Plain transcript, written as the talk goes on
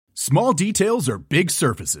Small details are big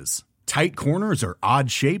surfaces. Tight corners are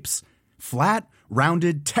odd shapes. Flat,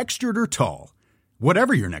 rounded, textured, or tall.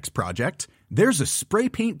 Whatever your next project, there's a spray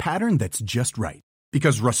paint pattern that's just right.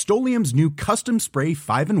 Because Rust-Oleum's new Custom Spray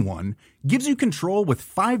 5-in-1 gives you control with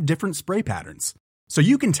 5 different spray patterns. So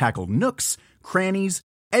you can tackle nooks, crannies,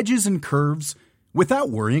 edges, and curves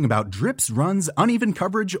without worrying about drips, runs, uneven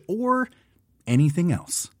coverage, or anything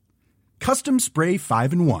else. Custom Spray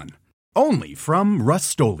 5-in-1. Only from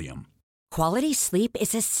Rust-Oleum. Quality sleep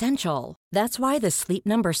is essential. That's why the Sleep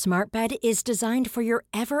Number Smart Bed is designed for your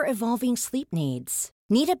ever-evolving sleep needs.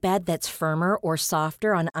 Need a bed that's firmer or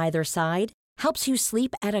softer on either side? Helps you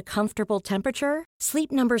sleep at a comfortable temperature?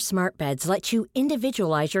 Sleep Number Smart Beds let you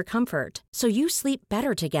individualize your comfort, so you sleep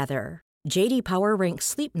better together. J.D. Power ranks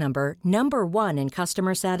Sleep Number number 1 in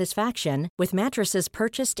customer satisfaction with mattresses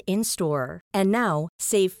purchased in-store. And now,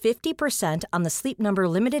 save 50% on the Sleep Number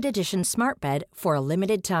Limited Edition Smart Bed for a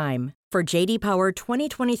limited time. For J.D. Power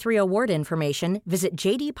 2023 award information, visit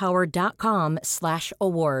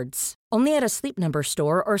jdpower.com/awards. Only at a Sleep Number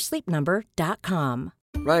store or sleepnumber.com.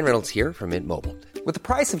 Ryan Reynolds here from Mint Mobile. With the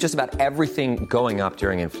price of just about everything going up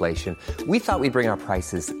during inflation, we thought we'd bring our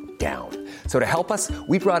prices down. So to help us,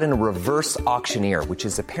 we brought in a reverse auctioneer, which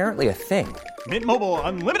is apparently a thing. Mint Mobile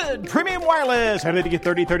Unlimited Premium Wireless. How to get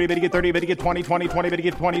 30, 30, bit to get 30, bit to get 20, 20, 20, bit to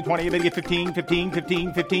get 20, 20, bit to get 15, 15,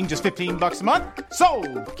 15, 15, just $15 a month?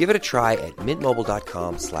 Sold! Give it a try at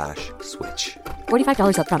mintmobile.com/switch.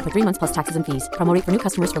 $45 up front for 3 months plus taxes and fees. Promo rate for new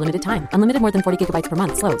customers for limited time. Unlimited more than 40 gigabytes per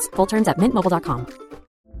month. Slows full terms at mintmobile.com.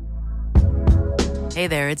 Hey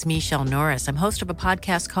there, it's Michelle Norris. I'm host of a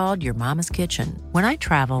podcast called Your Mama's Kitchen. When I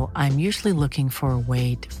travel, I'm usually looking for a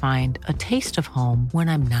way to find a taste of home when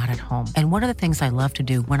I'm not at home. And one of the things I love to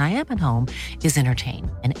do when I am at home is entertain.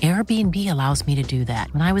 And Airbnb allows me to do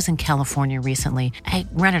that. When I was in California recently, I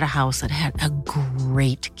rented a house that had a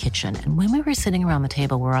great kitchen. And when we were sitting around the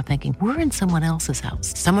table, we were all thinking, we're in someone else's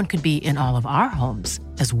house. Someone could be in all of our homes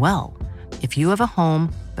as well. If you have a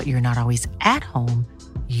home, but you're not always at home,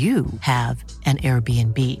 you have an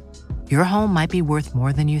Airbnb. Your home might be worth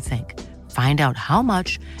more than you think. Find out how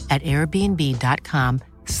much at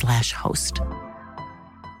airbnb.com/host.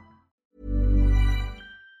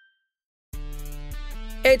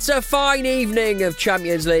 It's a fine evening of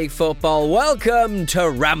Champions League football. Welcome to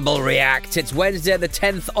Ramble React. It's Wednesday the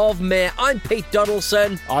 10th of May. I'm Pete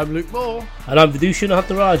Donaldson. I'm Luke Moore. And I'm Vidushan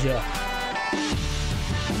Hattaraja.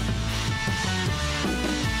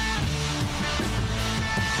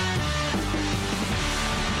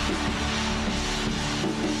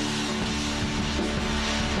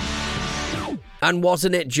 And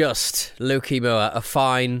wasn't it just, Lukey Moore, a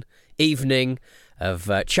fine evening of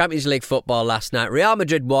Champions League football last night? Real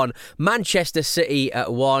Madrid won, Manchester City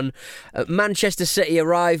won. Manchester City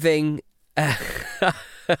arriving at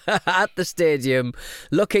the stadium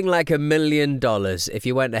looking like $1 million if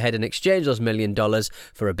you went ahead and exchanged those $1 million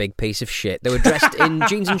for a big piece of shit. They were dressed in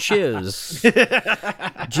jeans and shoes.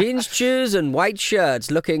 Jeans, shoes and white shirts,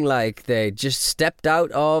 looking like they just stepped out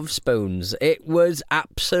of Spoons. It was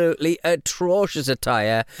absolutely atrocious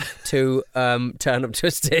attire to turn up to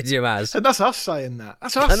a stadium as. And that's us saying that.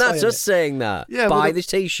 That's us saying that. Yeah, buy the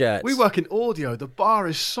t-shirts. We work in audio. The bar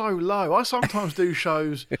is so low. I sometimes do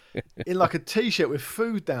shows in like a t-shirt with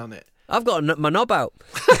food down it. I've got my knob out.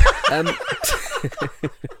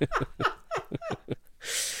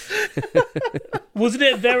 Wasn't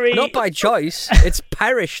it very... Not by choice. It's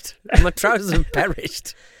perished. My trousers have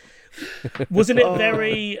perished. Wasn't it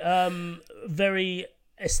very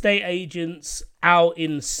estate agents out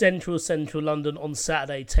in central London on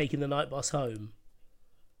Saturday taking the night bus home?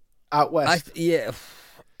 Out west?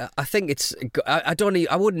 I think it's... I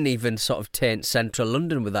wouldn't even sort of taint central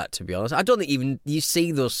London with that, to be honest. I don't think even you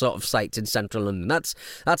see those sort of sites in central London. That's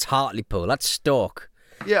Hartlepool. That's Stoke.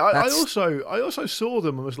 Yeah, I also saw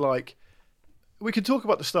them and was like, we can talk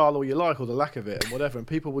about the style all you like or the lack of it and whatever, and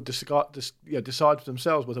people would decide for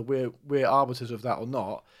themselves whether we're arbiters of that or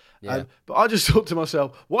not. Yeah. But I just thought to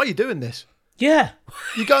myself, why are you doing this? Yeah,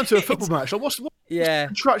 you're going to a football match. Like, what's the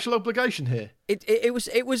contractual obligation here? It was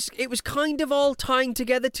kind of all tying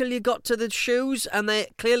together till you got to the shoes, and they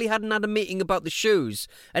clearly hadn't had a meeting about the shoes,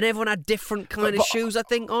 and everyone had different kind of shoes, I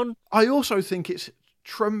think, on. I also think it's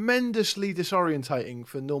tremendously disorientating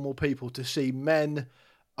for normal people to see men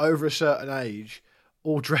over a certain age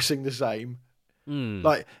all dressing the same.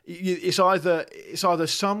 Like it's either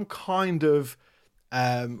some kind of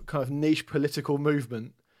niche political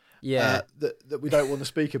movement that we don't want to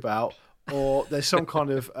speak about, or there's some kind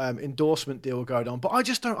of endorsement deal going on. But I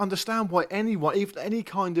just don't understand why anyone, even any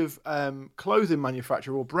kind of clothing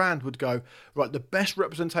manufacturer or brand would go, right, the best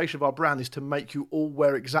representation of our brand is to make you all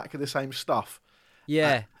wear exactly the same stuff.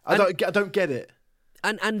 Yeah. I don't get it.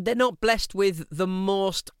 And they're not blessed with the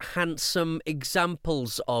most handsome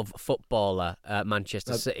examples of footballer,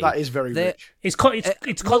 Manchester City. That is very rich. It's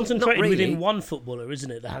concentrated within one footballer, isn't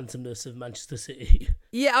it? The handsomeness of Manchester City.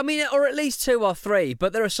 Yeah, I mean, or at least 2 or 3,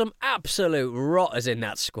 but there are some absolute rotters in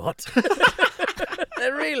that squad.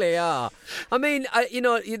 There really are. I mean,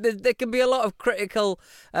 there can be a lot of critical,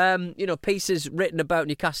 pieces written about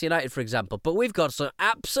Newcastle United, for example, but we've got some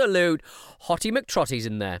absolute hottie McTrotties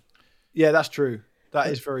in there. Yeah, that's true. That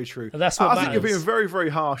is very true. And that's what I think you're being very, very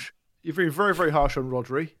harsh. You're being very, very harsh on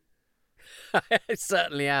Rodri. I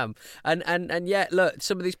certainly am. And yeah, look,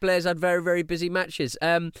 some of these players had very, very busy matches.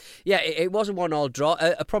 It was a 1-1 draw.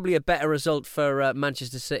 Probably a better result for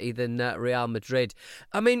Manchester City than Real Madrid.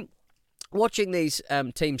 I mean, watching these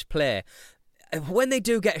teams play, when they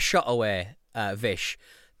do get a shot away, Vish,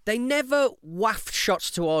 they never waft shots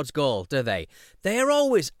towards goal, do they? They are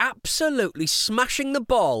always absolutely smashing the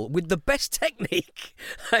ball with the best technique.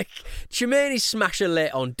 Like, Tchouameni's smasher late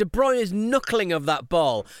on, De Bruyne's knuckling of that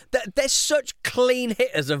ball. They're such clean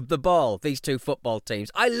hitters of the ball, these two football teams.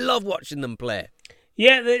 I love watching them play.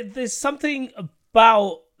 Yeah, there's something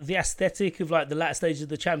about the aesthetic of like the latter stages of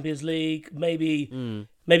the Champions League. Maybe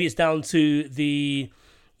it's down to the,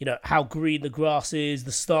 how green the grass is,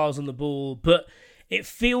 the stars on the ball, but it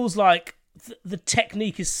feels like the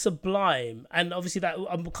technique is sublime. And obviously that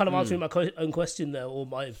I'm kind of answering my own question there, or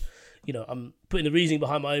my, I'm putting the reasoning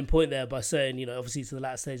behind my own point there by saying, obviously it's the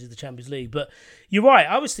latter stages of the Champions League. But you're right,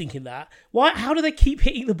 I was thinking that. How do they keep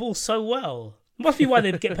hitting the ball so well? Must be why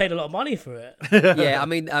they get paid a lot of money for it. Yeah, I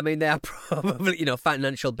mean they are probably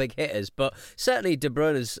financial big hitters, but certainly De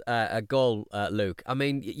Bruyne's a goal, Luke. I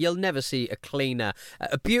mean, you'll never see a cleaner,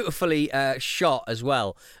 a beautifully shot as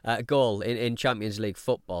well goal in Champions League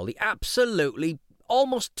football. He absolutely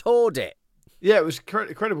almost towed it. Yeah, it was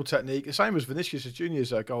incredible technique. The same as Vinicius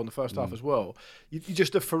Junior's goal in the first half as well. You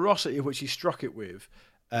just the ferocity of which he struck it with.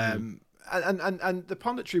 And the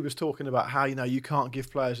punditry was talking about how you can't give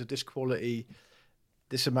players of this quality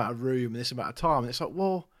this amount of room and this amount of time. And it's like,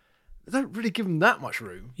 well, they don't really give them that much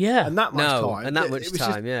room. Yeah. And that much time. And that much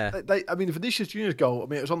time, yeah. Vinicius Junior's goal,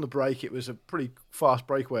 it was on the break. It was a pretty fast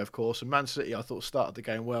breakaway, of course. And Man City, I thought, started the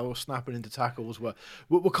game well, snapping into tackles.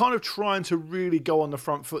 We're kind of trying to really go on the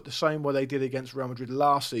front foot the same way they did against Real Madrid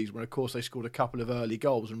last season, when, of course, they scored a couple of early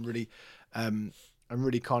goals and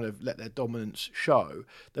really kind of let their dominance show.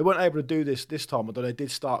 They weren't able to do this time, although they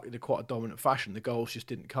did start in quite a dominant fashion. The goals just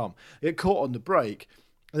didn't come. They get caught on the break,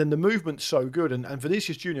 and then the movement's so good. And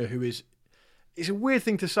Vinicius Junior, who is... It's a weird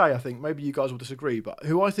thing to say, I think. Maybe you guys will disagree, but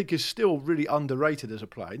who I think is still really underrated as a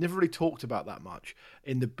player. Never really talked about that much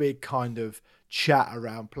in the big kind of chat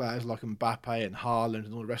around players like Mbappe and Haaland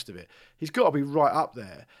and all the rest of it. He's got to be right up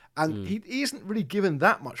there. And he isn't really given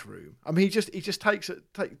that much room. I mean, he just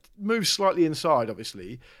moves slightly inside,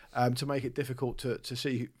 obviously, to make it difficult to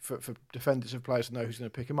see for defenders of players to know who's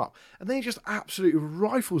going to pick him up. And then he just absolutely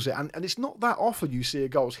rifles it. And it's not that often you see a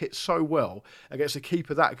goal hit so well against a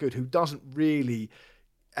keeper that good who isn't really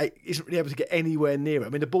able to get anywhere near it. I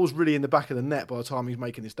mean, the ball's really in the back of the net by the time he's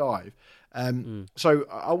making his dive. So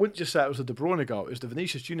I wouldn't just say it was the De Bruyne goal; it was the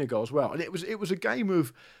Vinicius Junior goal as well. And it was a game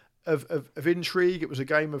of intrigue. It was a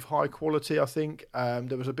game of high quality. I think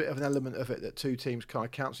there was a bit of an element of it that two teams kind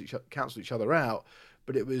of cancelled each other out,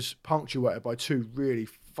 but it was punctuated by two really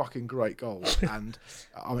fucking great goals. And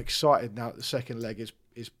I'm excited now that the second leg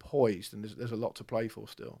is poised and there's a lot to play for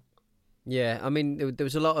still. Yeah, I mean there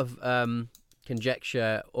was a lot of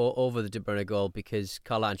conjecture over the De Bruyne goal because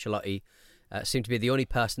Carlo Ancelotti seemed to be the only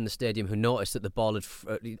person in the stadium who noticed that the ball had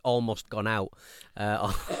almost gone out.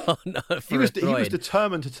 He was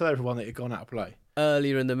determined to tell everyone that it had gone out of play.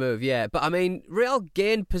 Earlier in the move, yeah. But I mean, Real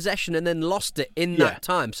gained possession and then lost it in that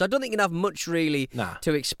time. So I don't think you can have much really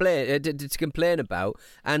to explain, to complain about.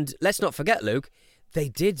 And let's not forget, Luke, they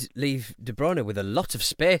did leave De Bruyne with a lot of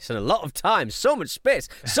space and a lot of time. So much space,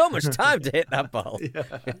 so much time to hit that ball.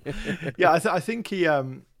 I think he...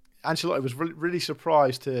 Ancelotti was really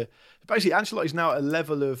surprised to... Basically, Ancelotti's now at a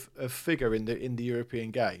level of figure in the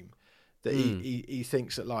European game that he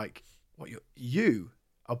thinks that, like, what, you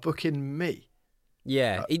are booking me.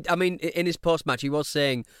 Yeah, I mean, in his post-match, he was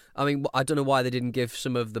saying, I mean, I don't know why they didn't give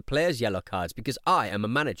some of the players yellow cards, because I am a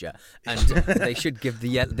manager, and they should give the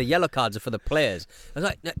yellow cards are for the players. I was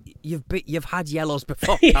like, no, you've had yellows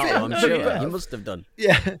before, Carlo, I'm sure. You must have done.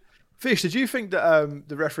 Yeah. Fish, did you think that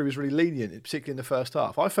the referee was really lenient, particularly in the first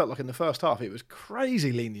half? I felt like in the first half it was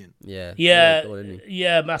crazy lenient. Yeah,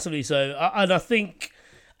 massively so. And I think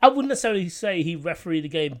I wouldn't necessarily say he refereed the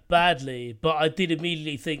game badly, but I did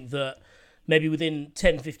immediately think that maybe within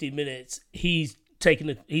 10, 15 minutes he's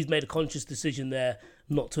made a conscious decision there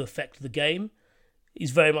not to affect the game. He's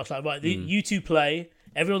very much like, right, you two play.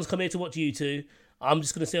 Everyone's come here to watch you two. I'm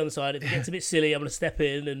just going to stay on the side. If it gets a bit silly, I'm going to step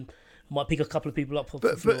in and might pick a couple of people up off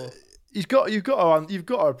the floor. You've got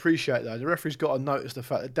to appreciate that. The referee's got to notice the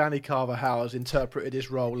fact that Dani Carvajal has interpreted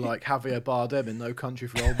his role like Javier Bardem in No Country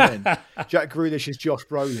for Old Men. Jack Grealish is Josh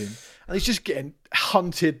Brolin, and he's just getting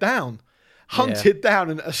hunted down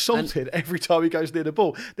and assaulted every time he goes near the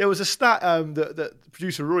ball. There was a stat that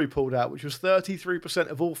producer Rory pulled out, which was 33%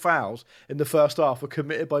 of all fouls in the first half were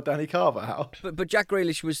committed by Dani Carvajal. But Jack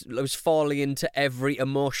Grealish was falling into every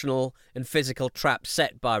emotional and physical trap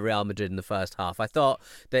set by Real Madrid in the first half. I thought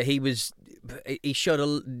that he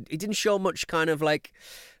didn't show much kind of like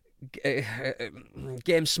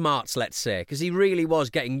game smarts, let's say, because he really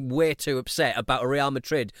was getting way too upset about a Real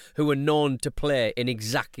Madrid who were known to play in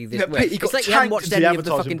exactly this way. Pete, it's like he hadn't watched any of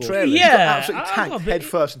the fucking trailers. He got absolutely tanked head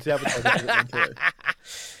first into the advertising.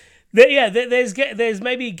 There's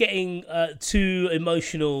maybe getting too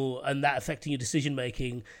emotional and that affecting your decision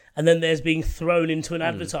making, and then there's being thrown into an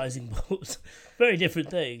advertising box. Very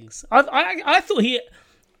different things. I thought he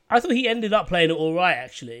ended up playing it all right,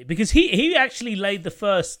 actually, because he actually laid the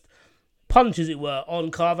first punch, as it were, on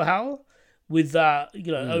Carvajal with that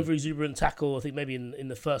over exuberant tackle. I think maybe in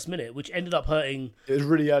the first minute, which ended up hurting. It was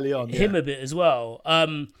really early on. Him a bit as well.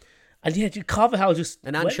 Carvajal just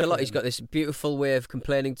and Ancelotti's got this beautiful way of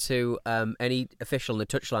complaining to any official in the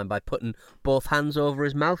touchline by putting both hands over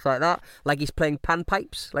his mouth like that, like he's playing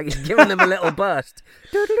panpipes, like he's giving them a little burst.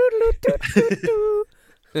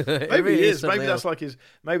 Maybe he is. Maybe that's like his.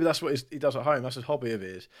 Maybe that's what he does at home. That's his hobby of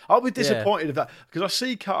his. I'll be disappointed if that, because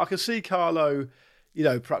I can see Carlo,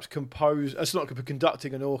 perhaps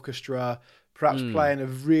conducting an orchestra, perhaps playing a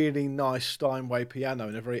really nice Steinway piano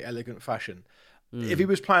in a very elegant fashion. If he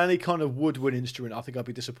was playing any kind of woodwind instrument, I think I'd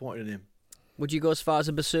be disappointed in him. Would you go as far as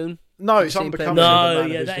a bassoon? No, it's unbecoming.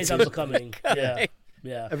 That is unbecoming. Yeah.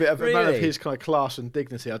 A man of his kind of class and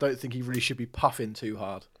dignity, I don't think he really should be puffing too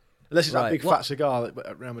hard. Unless it's that big fat cigar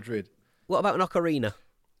at Real Madrid. What about an ocarina?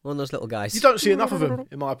 One of those little guys. You don't see enough of them,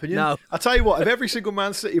 in my opinion. No. I tell you what, if every single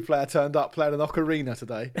Man City player turned up playing an ocarina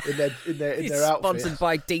today in their outfit, sponsored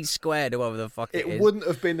by D Squared, whoever the fuck it is, it wouldn't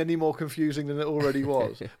have been any more confusing than it already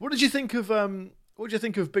was. What did you think of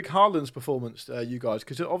Big Haaland's performance, you guys?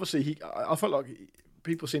 Because obviously I felt like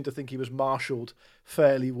people seem to think he was marshalled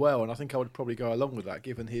fairly well, and I think I would probably go along with that,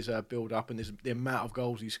 given his build up and the amount of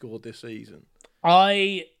goals he scored this season.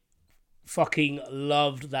 I fucking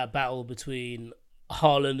loved that battle between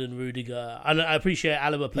Haaland and Rudiger, and I appreciate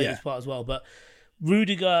Alaba played his part as well, but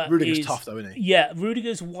Rudiger's tough though, isn't he? Yeah,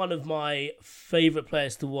 Rudiger's one of my favourite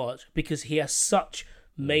players to watch because he has such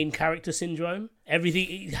main character syndrome.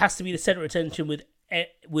 He has to be the centre of attention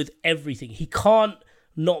with everything. He can't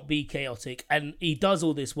not be chaotic, and he does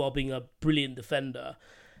all this while being a brilliant defender.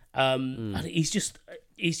 And he's just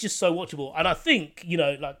so watchable, and I think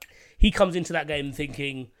he comes into that game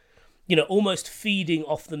thinking, almost feeding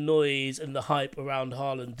off the noise and the hype around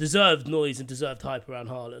Haaland. Deserved noise and deserved hype around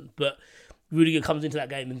Haaland. But Rudiger comes into that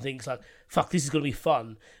game and thinks like, fuck, this is going to be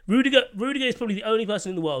fun. Rudiger is probably the only person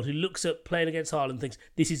in the world who looks at playing against Haaland and thinks,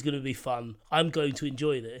 this is going to be fun. I'm going to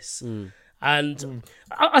enjoy this. And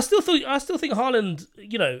I still think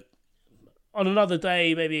Haaland, on another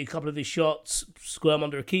day, maybe a couple of his shots squirm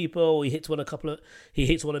under a keeper, or he hits one a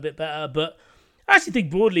bit better. But I actually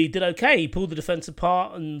think broadly he did okay. He pulled the defence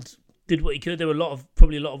apart and did what he could. There were a lot of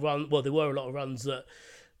runs. Well, there were a lot of runs that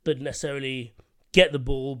didn't necessarily get the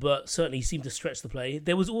ball, but certainly he seemed to stretch the play.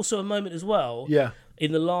 There was also a moment as well,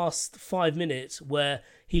 in the last 5 minutes, where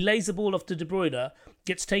he lays the ball off to De Bruyne,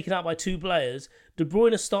 gets taken out by two players. De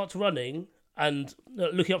Bruyne starts running and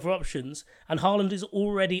looking up for options, and Haaland is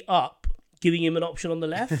already up, giving him an option on the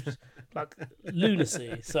left. Like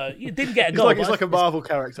lunacy. So he didn't get a goal. He's like a Marvel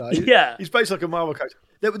character. He's basically like a Marvel character.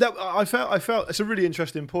 I felt it's a really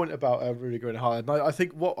interesting point about Rudiger and Haaland. I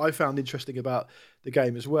think what I found interesting about the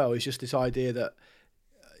game as well is just this idea that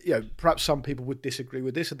perhaps some people would disagree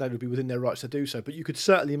with this and they would be within their rights to do so. But you could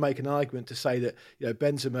certainly make an argument to say that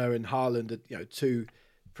Benzema and Haaland are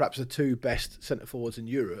perhaps the two best centre forwards in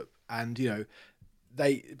Europe, and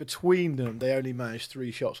between them they only managed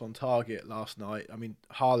 3 shots on target last night. I mean,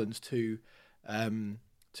 Haaland's two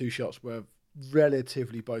shots were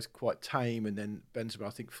relatively both quite tame, and then Benzema I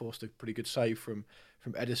think forced a pretty good save from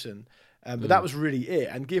Ederson, but that was really it.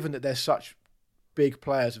 And given that they're such big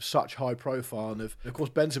players of such high profile, and of course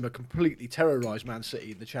Benzema completely terrorised Man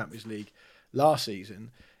City in the Champions League last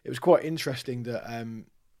season. It was quite interesting that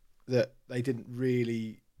that they didn't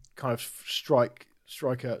really kind of strike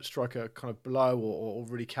a kind of blow or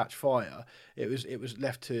really catch fire. It was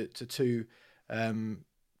left to two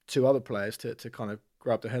other players to kind of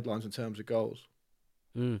grab the headlines in terms of goals.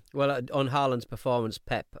 Well, on Haaland's performance,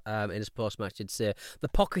 Pep, in his post-match, did say the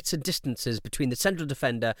pockets and distances between the central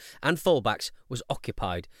defender and fullbacks was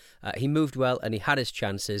occupied. He moved well and he had his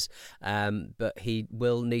chances, but he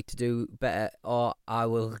will need to do better, or I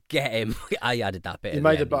will get him. I added that bit. You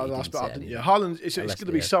made about the last bit, didn't you? Haaland, it's going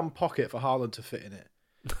to be some pocket for Haaland to fit in it.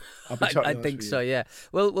 I think so, yeah.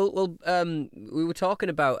 Well, we were talking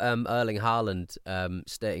about Erling Haaland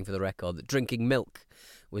stating for the record that drinking milk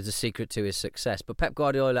was the secret to his success. But Pep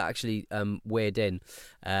Guardiola actually weighed in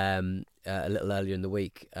a little earlier in the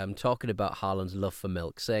week, talking about Haaland's love for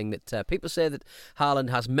milk, saying that people say that Haaland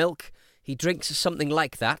has milk, he drinks something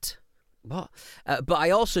like that. What? But I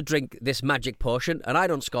also drink this magic potion, and I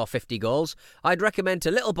don't score 50 goals. I'd recommend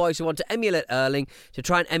to little boys who want to emulate Erling to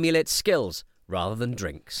try and emulate skills rather than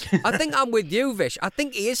drinks. I think I'm with you, Vish. I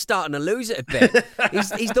think he is starting to lose it a bit.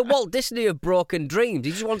 He's the Walt Disney of broken dreams.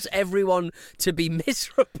 He just wants everyone to be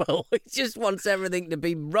miserable. He just wants everything to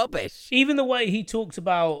be rubbish. Even the way he talked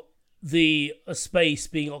about the space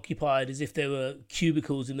being occupied as if there were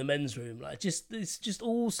cubicles in the men's room, it's just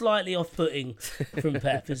all slightly off-putting from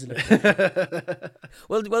Pep, isn't it?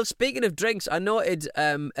 Well, speaking of drinks, I noted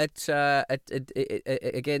against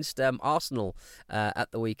Arsenal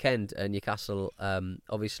at the weekend, Newcastle,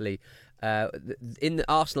 obviously, in the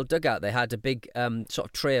Arsenal dugout, they had a big sort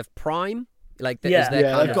of tray of Prime. They've got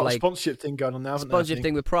a sponsorship thing going on now, haven't they? Sponsorship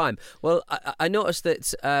thing with Prime. Well, I noticed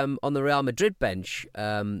that on the Real Madrid bench,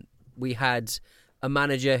 we had a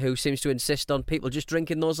manager who seems to insist on people just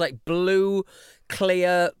drinking those blue,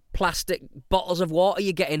 clear plastic bottles of water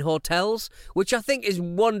you get in hotels, which I think is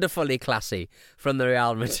wonderfully classy from the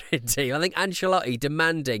Real Madrid team. I think Ancelotti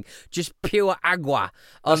demanding just pure agua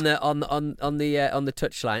on the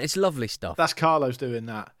touchline. It's lovely stuff. That's Carlo's doing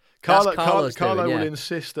that. Carlo will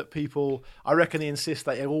insist that people. I reckon he insists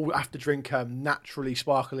that they all have to drink naturally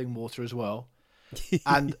sparkling water as well.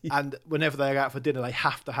 and whenever they go out for dinner, they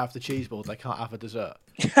have to have the cheese board. They can't have a dessert.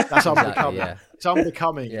 That's unbecoming. Yeah. It's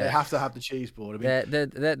unbecoming. Yeah. They have to have the cheese board. I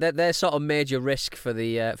mean, their sort of major risk for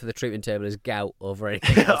the treatment table is gout over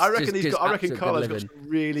anything else. I reckon Carlo's got some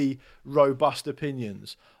really robust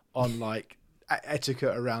opinions on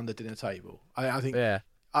etiquette around the dinner table. I think. Yeah.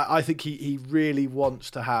 I think he really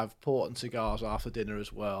wants to have port and cigars after dinner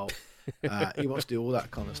as well. He wants to do all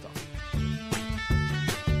that kind of stuff.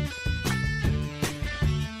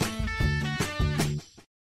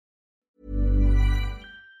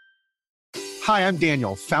 Hi, I'm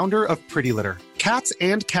Daniel, founder of Pretty Litter. Cats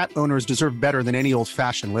and cat owners deserve better than any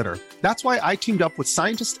old-fashioned litter. That's why I teamed up with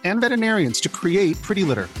scientists and veterinarians to create Pretty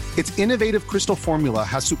Litter. Its innovative crystal formula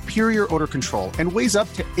has superior odor control and weighs up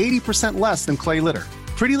to 80% less than clay litter.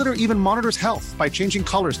 Pretty Litter even monitors health by changing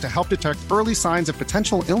colors to help detect early signs of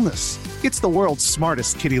potential illness. It's the world's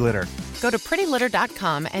smartest kitty litter. Go to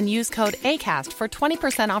prettylitter.com and use code ACAST for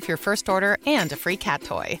 20% off your first order and a free cat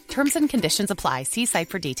toy. Terms and conditions apply. See site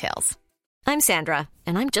for details. I'm Sandra,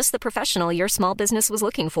 and I'm just the professional your small business was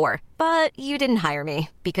looking for. But you didn't hire me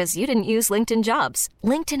because you didn't use LinkedIn Jobs.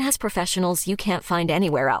 LinkedIn has professionals you can't find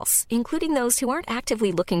anywhere else, including those who aren't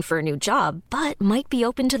actively looking for a new job, but might be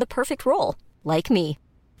open to the perfect role, like me.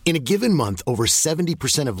 In a given month, over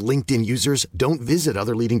 70% of LinkedIn users don't visit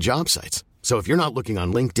other leading job sites. So if you're not looking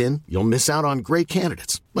on LinkedIn, you'll miss out on great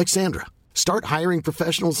candidates like Sandra. Start hiring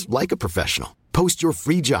professionals like a professional. Post your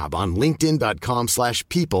free job on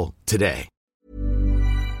linkedin.com/people today.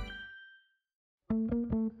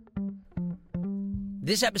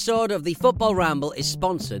 This episode of the Football Ramble is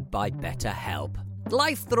sponsored by BetterHelp.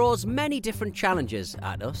 Life throws many different challenges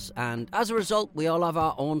at us, and as a result, we all have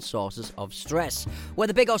our own sources of stress.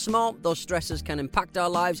 Whether big or small, those stresses can impact our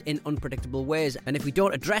lives in unpredictable ways, and if we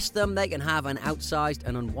don't address them, they can have an outsized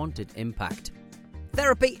and unwanted impact.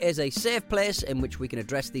 Therapy is a safe place in which we can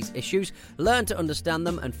address these issues, learn to understand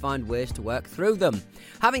them, and find ways to work through them.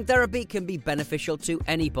 Having therapy can be beneficial to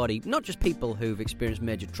anybody, not just people who've experienced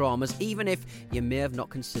major traumas, even if you may have not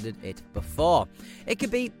considered it before. It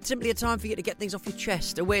could be simply a time for you to get things off your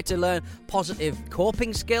chest, a way to learn positive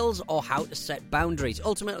coping skills, or how to set boundaries.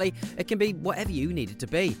 Ultimately, it can be whatever you need it to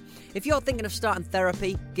be. If you're thinking of starting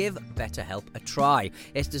therapy, give BetterHelp a try.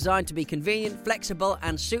 It's designed to be convenient, flexible,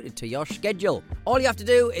 and suited to your schedule. All All you have to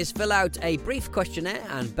do is fill out a brief questionnaire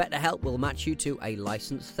and BetterHelp will match you to a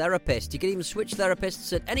licensed therapist. You can even switch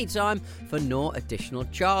therapists at any time for no additional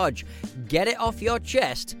charge. Get it off your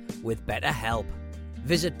chest with BetterHelp.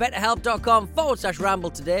 Visit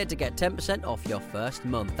betterhelp.com/ramble today to get 10% off your first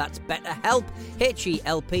month. That's BetterHelp,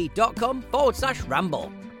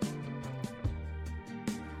 HELP.com/ramble.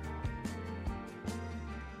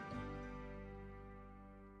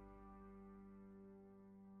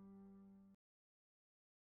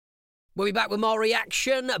 We'll be back with more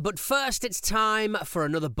reaction, but first it's time for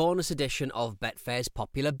another bonus edition of Betfair's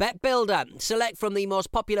Popular Bet Builder. Select from the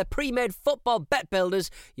most popular pre-made football bet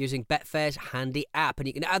builders using Betfair's handy app, and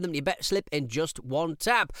you can add them to your bet slip in just one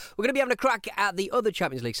tap. We're going to be having a crack at the other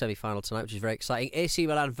Champions League semi-final tonight, which is very exciting. AC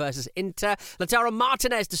Milan versus Inter. Lautaro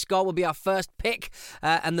Martinez to score will be our first pick,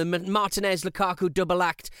 and the Martinez-Lukaku double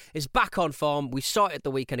act is back on form. We saw it at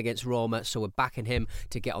the weekend against Roma, so we're backing him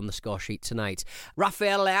to get on the score sheet tonight.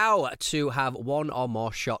 Rafael Leao to have one or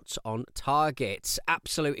more shots on target.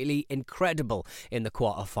 Absolutely incredible in the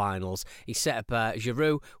quarterfinals. He set up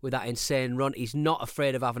Giroud with that insane run. He's not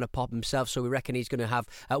afraid of having a pop himself, so we reckon he's going to have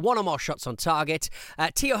one or more shots on target.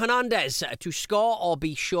 Theo Hernandez to score or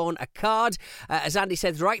be shown a card. As Andy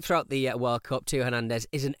said right throughout the World Cup, Theo Hernandez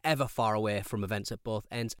isn't ever far away from events at both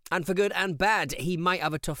ends. And for good and bad, he might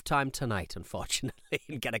have a tough time tonight, unfortunately,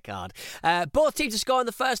 and get a card. Both teams to score in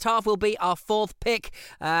the first half will be our fourth pick.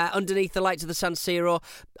 Underneath the lights of the San Siro.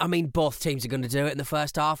 I mean, both teams are going to do it in the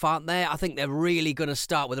first half, aren't they? I think they're really going to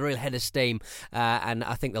start with a real head of steam, and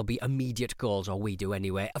I think there'll be immediate goals, or we do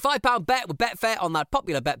anyway. A £5 bet with Betfair on that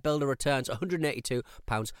popular bet builder returns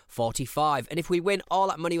 £182.45. And if we win, all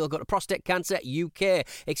that money will go to Prostate Cancer UK,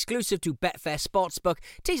 exclusive to Betfair Sportsbook.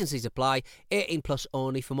 T's and C's apply. 18 plus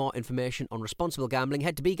only. For more information on responsible gambling,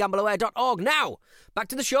 head to begambleaware.org. Now, back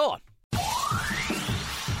to the show.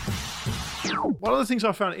 One of the things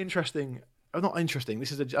I found interesting, not interesting,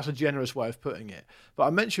 that's a generous way of putting it, but I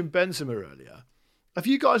mentioned Benzema earlier. Have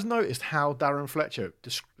you guys noticed how Darren Fletcher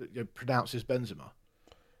pronounces Benzema?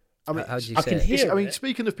 I mean, how do you say it? I mean,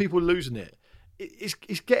 speaking of people losing it,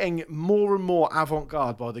 it's getting more and more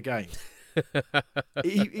avant-garde by the game.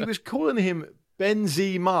 he was calling him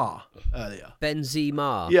Benzema earlier.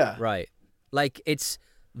 Benzema? Yeah. Right. Like it's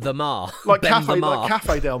the Mar. Like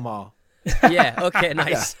Cafe Del Mar. Yeah. Okay.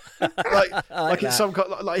 Nice. like it's some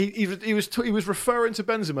like he was referring to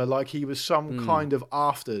Benzema like he was some kind of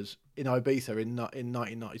afters in Ibiza in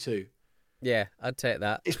 1992. Yeah, I'd take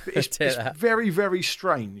that. It's very, very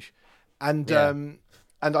strange, and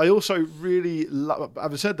I also really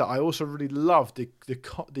having said that, I also really love the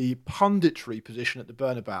punditry position at the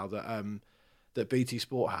Bernabeu that BT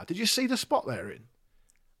Sport had. Did you see the spot they're in?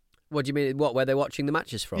 What do you mean? Where they're watching the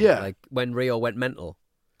matches from? Yeah, like when Rio went mental.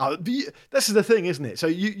 This is the thing, isn't it? So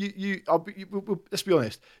let's be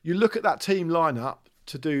honest. You look at that team lineup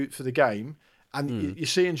to do for the game, and you're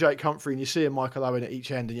seeing Jake Humphrey and you're seeing Michael Owen at each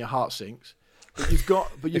end, and your heart sinks. But you've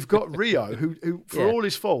got Rio, who for all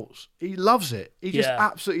his faults, he loves it. He just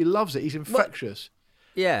absolutely loves it. He's infectious.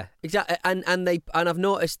 Yeah, exactly. And I've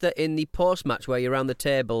noticed that in the post match where you're around the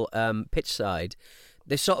table, pitch side,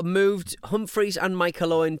 they sort of moved Humphreys and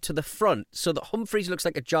Michael Owen to the front so that Humphreys looks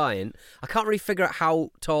like a giant. I can't really figure out how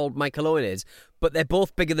tall Michael Owen is, but they're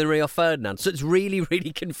both bigger than Rio Ferdinand. So it's really,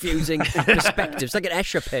 really confusing perspective. It's like an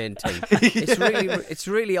Escher painting. It's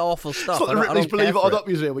really awful stuff. It's like the Ripley's Believe It or Not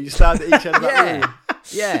museum where you stand at each end of that room.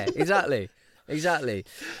 Yeah, exactly.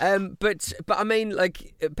 But I mean,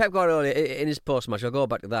 like Pep Guardiola in his post match, I'll go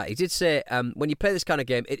back to that. He did say when you play this kind of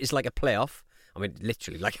game, it is like a playoff. I mean,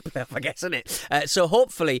 literally like a playoff, I guess, isn't it? So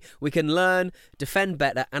hopefully we can learn, defend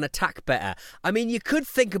better and attack better. I mean, you could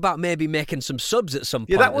think about maybe making some subs at some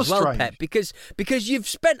point that was as well, strange. Pep, because you've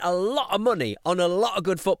spent a lot of money on a lot of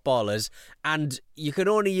good footballers and you can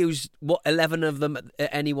only use, 11 of them at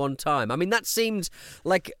any one time. I mean, that seemed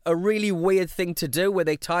like a really weird thing to do. Were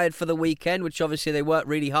they tired for the weekend, which obviously they worked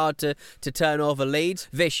really hard to turn over leads?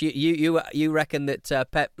 Vish, you reckon that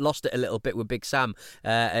Pep lost it a little bit with Big Sam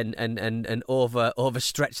and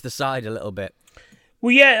overstretched the side a little bit?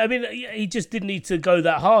 Well, yeah, I mean, he just didn't need to go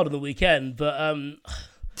that hard on the weekend, but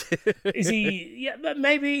is he? Yeah,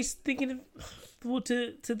 maybe he's thinking forward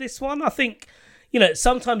to this one. I think,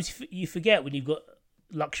 sometimes you forget when you've got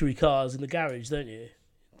luxury cars in the garage, don't you?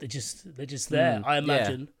 They're just there, I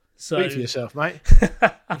imagine. Yeah. So speak for yourself, mate.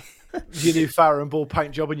 Your new Farrow and Ball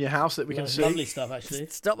paint job in your house that we can see. Lovely stuff, actually.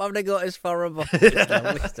 Stop having to go to his Farrow and Ball.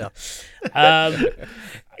 Lovely stuff.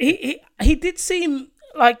 He did seem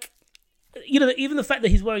like, even the fact that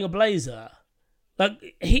he's wearing a blazer,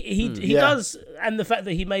 Like he does, and the fact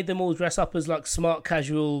that he made them all dress up as like smart,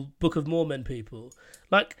 casual Book of Mormon people.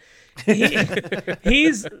 Like there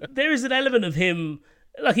is an element of him.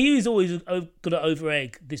 Like he is always going to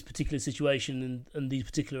over-egg this particular situation and these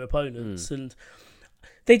particular opponents, and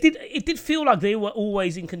it did feel like they were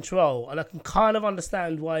always in control, and I can kind of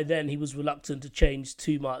understand why then he was reluctant to change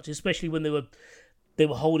too much, especially when they were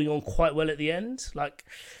holding on quite well at the end. Like,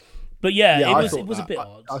 but it was a bit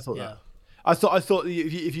odd. I thought that. I thought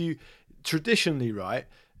if you traditionally, right,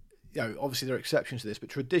 obviously there are exceptions to this, but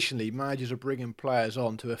traditionally managers are bringing players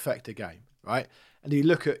on to affect a game, right? And you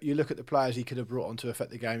look at the players he could have brought on to affect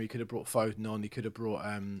the game. He could have brought Foden on. He could have brought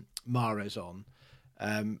Mahrez on.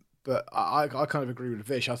 But I kind of agree with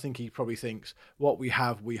Vish. I think he probably thinks what we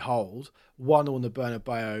have, we hold. 1-1 on the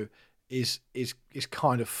Bernabeu is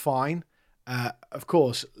kind of fine. Of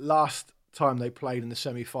course, last time they played in the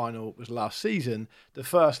semi-final was last season. The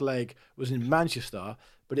first leg was in Manchester,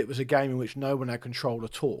 but it was a game in which no one had control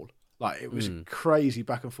at all. Like, it was a crazy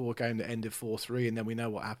back and forth game that ended 4-3, and then we know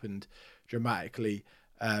what happened dramatically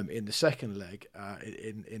in the second leg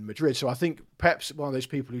in Madrid. So I think Pep's one of those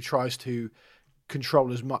people who tries to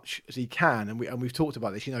control as much as he can, and we've talked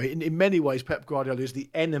about this. In many ways, Pep Guardiola is the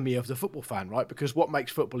enemy of the football fan, right? Because what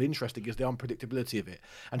makes football interesting is the unpredictability of it,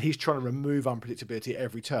 and he's trying to remove unpredictability at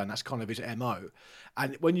every turn. That's kind of his MO.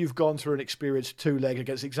 And when you've gone through an experienced two-leg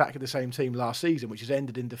against exactly the same team last season, which has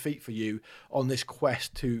ended in defeat for you on this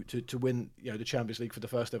quest to win, the Champions League for the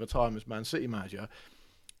first ever time as Man City manager,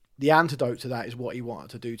 the antidote to that is what he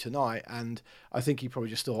wanted to do tonight, and I think he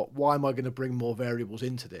probably just thought, why am I going to bring more variables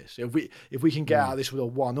into this? If we can get out of this with a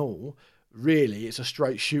 1-1, really, it's a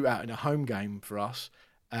straight shootout in a home game for us,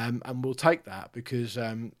 and we'll take that because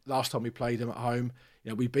last time we played them at home,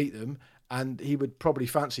 we beat them, and he would probably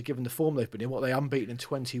fancy, given the form they've been in, what they unbeaten in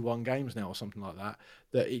 21 games now or something like that,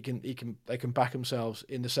 that they can back themselves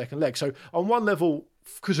in the second leg. So on one level,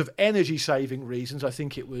 because of energy saving reasons, I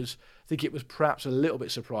think it was perhaps a little bit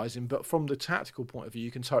surprising, but from the tactical point of view,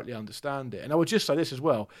 you can totally understand it. And I would just say this as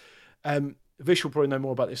well. Vish will probably know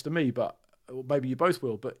more about this than me, but or maybe you both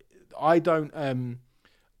will. But I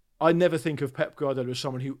never think of Pep Guardiola as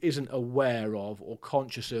someone who isn't aware of or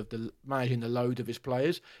conscious of managing the load of his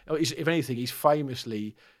players. If anything, he's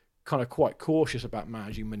famously kind of quite cautious about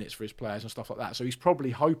managing minutes for his players and stuff like that. So he's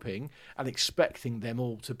probably hoping and expecting them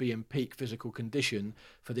all to be in peak physical condition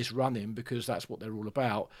for this run-in because that's what they're all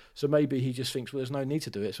about. So maybe he just thinks, well, there's no need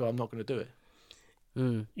to do it, so I'm not going to do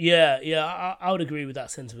it. Yeah, I would agree with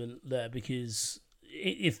that sentiment there because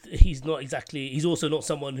if he's also not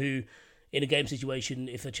someone who, in a game situation,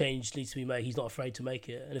 if a change needs to be made, he's not afraid to make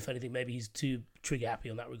it. And if anything, maybe he's too trigger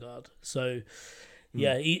happy on that regard. So,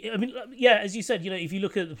 as you said, if you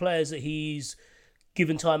look at the players that he's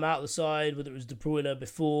given time out of the side, whether it was De Bruyne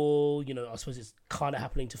before, I suppose it's kind of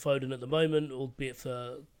happening to Foden at the moment, albeit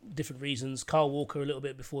for different reasons. Kyle Walker a little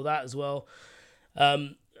bit before that as well.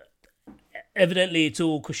 Evidently, it's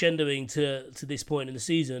all crescendoing to this point in the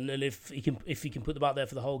season, and if he can put them out there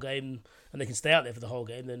for the whole game, and they can stay out there for the whole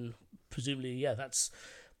game, then presumably,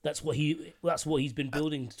 that's what he's been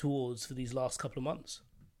building towards for these last couple of months.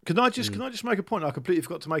 Can I just make a point I completely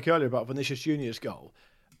forgot to make earlier about Vinicius Junior's goal?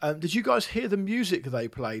 Did you guys hear the music they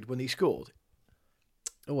played when he scored?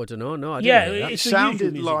 Oh, I don't know. No, I didn't. Yeah, it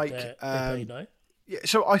sounded like. They played, no? Yeah,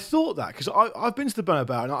 so I thought that because I've been to the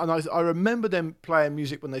Bernabeu and I remember them playing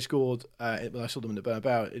music when they scored when I saw them in the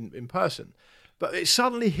Bernabeu in person, but it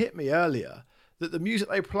suddenly hit me earlier that the music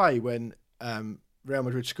they play when Real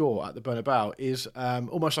Madrid score at the Bernabeu is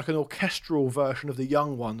almost like an orchestral version of the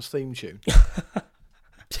Young Ones theme tune.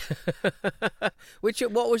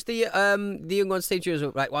 What was the Young Ones theme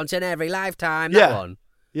tune? Like once in every lifetime. That one.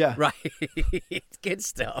 Yeah. Right. It's good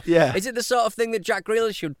stuff. Yeah. Is it the sort of thing that Jack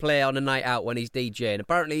Grealo should play on a night out when he's DJing?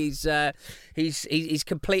 Apparently he's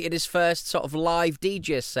completed his first sort of live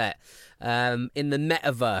DJ set in the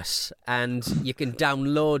metaverse, and you can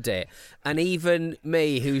download it. And even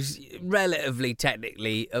me, who's relatively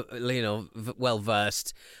technically, well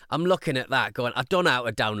versed, I'm looking at that going, I don't know how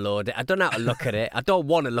to download it. I don't know how to look at it. I don't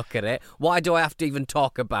want to look at it. Why do I have to even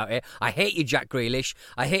talk about it? I hate you, Jack Grealish.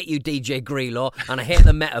 I hate you, DJ Grealo, and I hate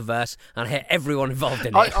the metaverse, and I hate everyone involved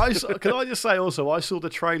in it. Can I just say also, I saw the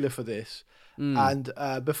trailer for this, and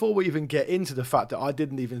before we even get into the fact that I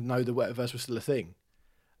didn't even know the metaverse was still a thing.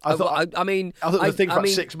 I thought it was a thing for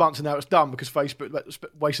 6 months and now it's done because Facebook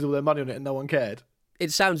wasted all their money on it and no one cared.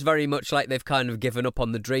 It sounds very much like they've kind of given up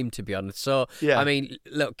on the dream, to be honest. So, yeah. I mean,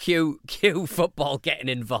 look, cue football getting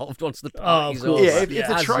involved once the party's over. Yeah,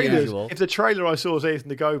 if the trailer I saw was anything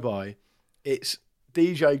to go by, it's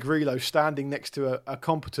DJ Grealo standing next to a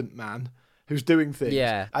competent man who's doing things.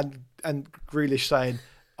 Yeah. And Grealish saying,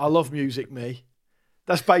 "I love music, me."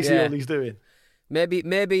 That's basically all he's doing. Maybe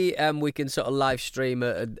we can sort of live stream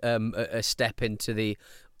a step into the,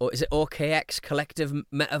 or is it OKX Collective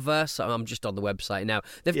Metaverse? I'm just on the website now.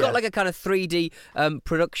 They've got like a kind of 3D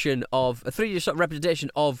production of a 3D sort of representation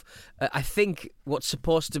of I think what's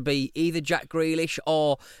supposed to be either Jack Grealish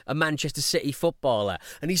or a Manchester City footballer,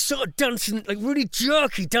 and he's sort of dancing like really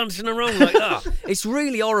jerky, dancing around like that. It's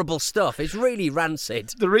really horrible stuff. It's really rancid.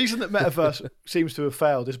 The reason that Metaverse seems to have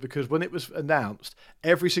failed is because when it was announced,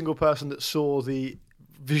 every single person that saw the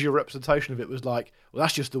visual representation of it was like, "Well,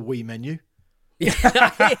 that's just the Wii menu."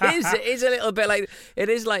 It is a little bit like, it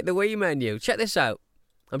is like the Wii menu. Check this out.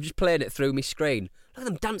 I'm just playing it through my screen. Look at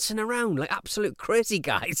them dancing around like absolute crazy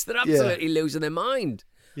guys. They're absolutely losing their mind.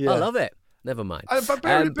 I love it. Never mind. But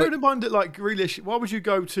bearing in mind that, like, Grealish, why would you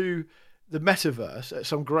go to the metaverse at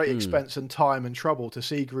some great expense and time and trouble to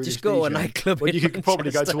see Grealish just go to a DJ nightclub when you could Manchester.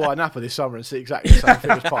 probably go to Waianapa this summer and see exactly the same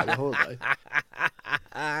thing as part of your holiday?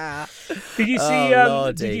 Did you see?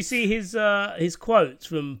 Did you see his quotes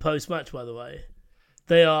from post match? By the way,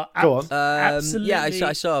 they are absolutely. Yeah,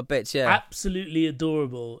 I saw bits. Yeah, absolutely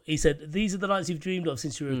adorable. He said, "These are the nights you've dreamed of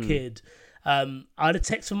since you were a kid." I had a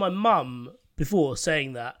text from my mum before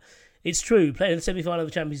saying that. It's true, playing the semi-final of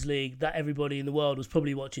the Champions League that everybody in the world was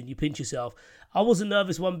probably watching. You pinch yourself. I wasn't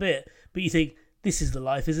nervous one bit, but you think, this is the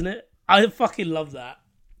life, isn't it? I fucking love that.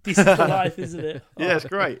 This is the life, isn't it? Yeah, it's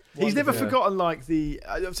great. He's never Wonderful. forgotten, like,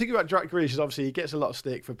 I'm thinking about Jack Grealish, obviously he gets a lot of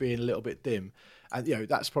stick for being a little bit dim. And, you know,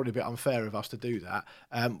 that's probably a bit unfair of us to do that.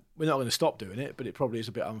 We're not going to stop doing it, but it probably is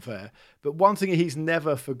a bit unfair. But one thing he's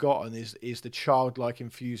never forgotten is the childlike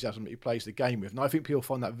enthusiasm that he plays the game with. And I think people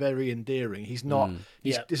find that very endearing. He's not,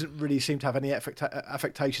 he doesn't really seem to have any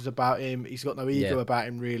affectations about him. He's got no ego about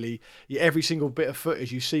him, really. Every single bit of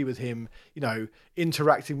footage you see with him, you know,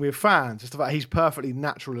 interacting with fans and stuff like that, he's perfectly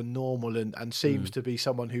natural and normal and seems to be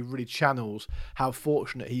someone who really channels how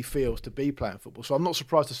fortunate he feels to be playing football. So I'm not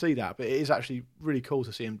surprised to see that, but it is actually really cool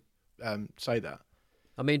to see him say that.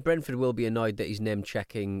 I mean, Brentford will be annoyed that he's name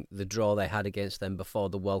checking the draw they had against them before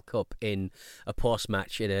the World Cup in a post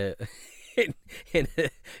match in a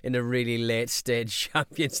in a really late stage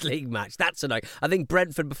Champions League match. That's annoying. I think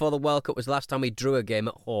Brentford before the World Cup was the last time we drew a game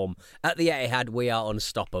at home. At the Etihad, we are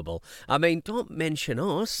unstoppable. I mean, don't mention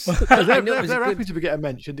us. They're happy to get a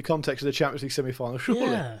mention in the context of the Champions League semi-final,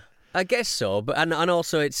 surely. Yeah. I guess so, but and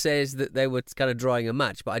also it says that they were kind of drawing a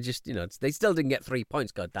match, but I just, you know, they still didn't get 3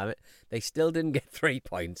 points, God damn it. They still didn't get 3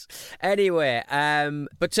 points. Anyway,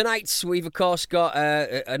 but tonight we've, of course, got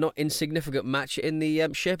a not insignificant match in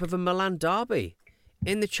the shape of a Milan derby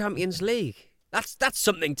in the Champions League. That's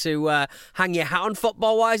something to hang your hat on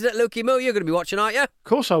football-wise, isn't it, Lukey Moo? You're going to be watching, aren't you? Of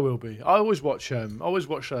course I will be. I always watch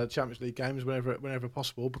Champions League games whenever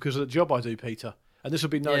possible because of the job I do, Peter. And this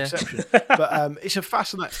will be no exception. But it's a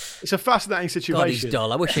fascinating situation. God, he's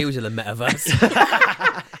dull. I wish he was in the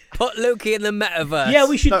metaverse. Put Lukey in the metaverse. Yeah,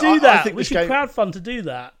 we should do that. We should crowdfund to do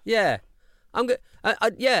that. Yeah. I'm good.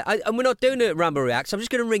 And we're not doing it at Ramble Reacts. I'm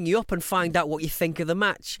just going to ring you up and find out what you think of the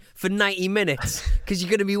match for 90 minutes because you're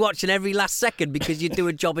going to be watching every last second because you do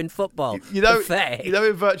a job in football. You know,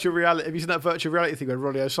 in virtual reality, have you seen that virtual reality thing where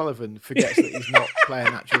Ronnie O'Sullivan forgets that he's not playing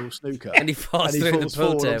actual snooker and he falls through the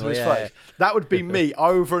pool table? Face? That would be me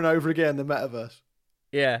over and over again in the metaverse.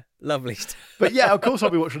 Yeah, lovely stuff. But yeah, of course I'll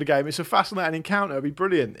be watching the game. It's a fascinating encounter. It'll be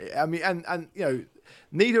brilliant. I mean, and you know,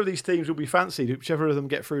 neither of these teams will be fancied, whichever of them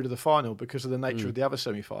get through to the final because of the nature of the other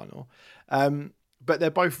semi-final. But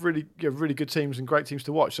they're both really good teams and great teams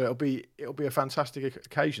to watch. So it'll be a fantastic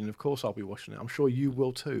occasion. Of course, I'll be watching it. I'm sure you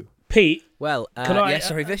will too. Pete, well,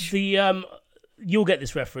 sorry, Vish. You'll get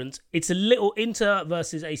this reference. It's a little Inter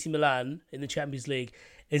versus AC Milan in the Champions League.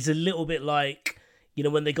 It's a little bit like, you know,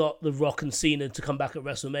 when they got The Rock and Cena to come back at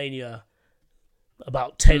WrestleMania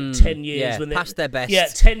about 10 years when they past their best. Yeah,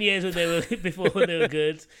 10 years when they were before they were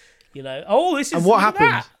good. You know, this is, and what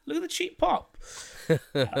happened? Look at the cheap pop.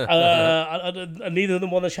 And neither of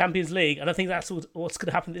them won the Champions League, and I think that's what's going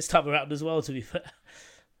to happen this time around as well. To be fair,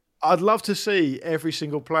 I'd love to see every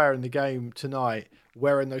single player in the game tonight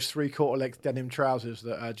wearing those 3/4 length denim trousers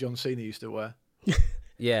that John Cena used to wear.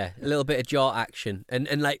 Yeah, a little bit of jaw action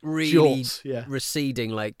and like really Jorts, yeah.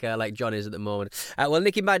 receding like John is at the moment. Well,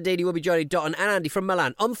 Nicky Bandini will be joining Dotton and Andy from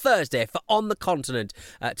Milan on Thursday for On the Continent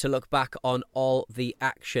to look back on all the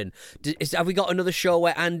action. Have we got another show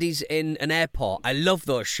where Andy's in an airport? I love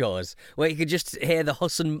those shows where you can just hear the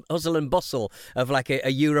hustle and bustle of like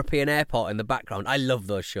a European airport in the background. I love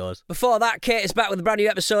those shows. Before that, Kate is back with a brand new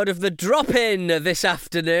episode of The Drop-In this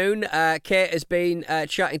afternoon. Kate has been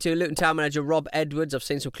chatting to Luton Town manager Rob Edwards. I've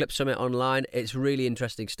seen some clips from it online. It's really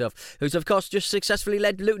interesting stuff. Who's, of course, just successfully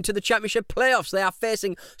led Luton to the Championship playoffs. They are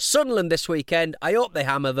facing Sunderland this weekend. I hope they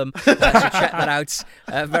hammer them. So check that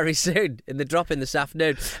out very soon in the drop-in this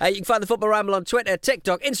afternoon. You can find the Football Ramble on Twitter,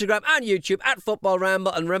 TikTok, Instagram and YouTube at Football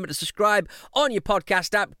Ramble. And remember to subscribe on your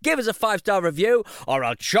podcast app. Give us a 5-star review or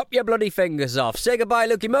I'll chop your bloody fingers off. Say goodbye,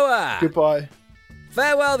 Lukey Moore. Goodbye.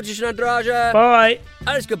 Farewell, Magician Andraja. Bye.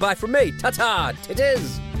 And it's goodbye from me. Ta-ta. It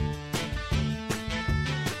is.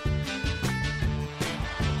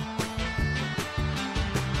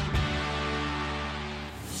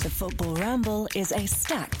 The Football Ramble is a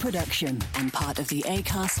Stack production and part of the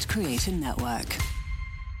Acast Creator Network.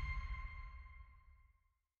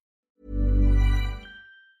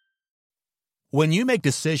 When you make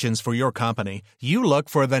decisions for your company, you look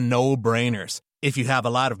for the no-brainers. If you have a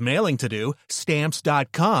lot of mailing to do,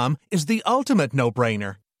 Stamps.com is the ultimate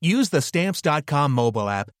no-brainer. Use the Stamps.com mobile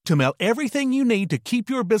app to mail everything you need to keep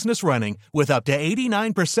your business running with up to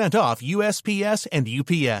 89% off USPS and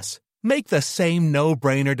UPS. Make the same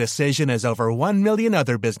no-brainer decision as over 1 million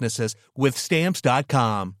other businesses with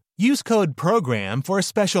Stamps.com. Use code PROGRAM for a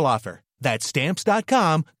special offer. That's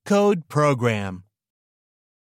Stamps.com, code PROGRAM.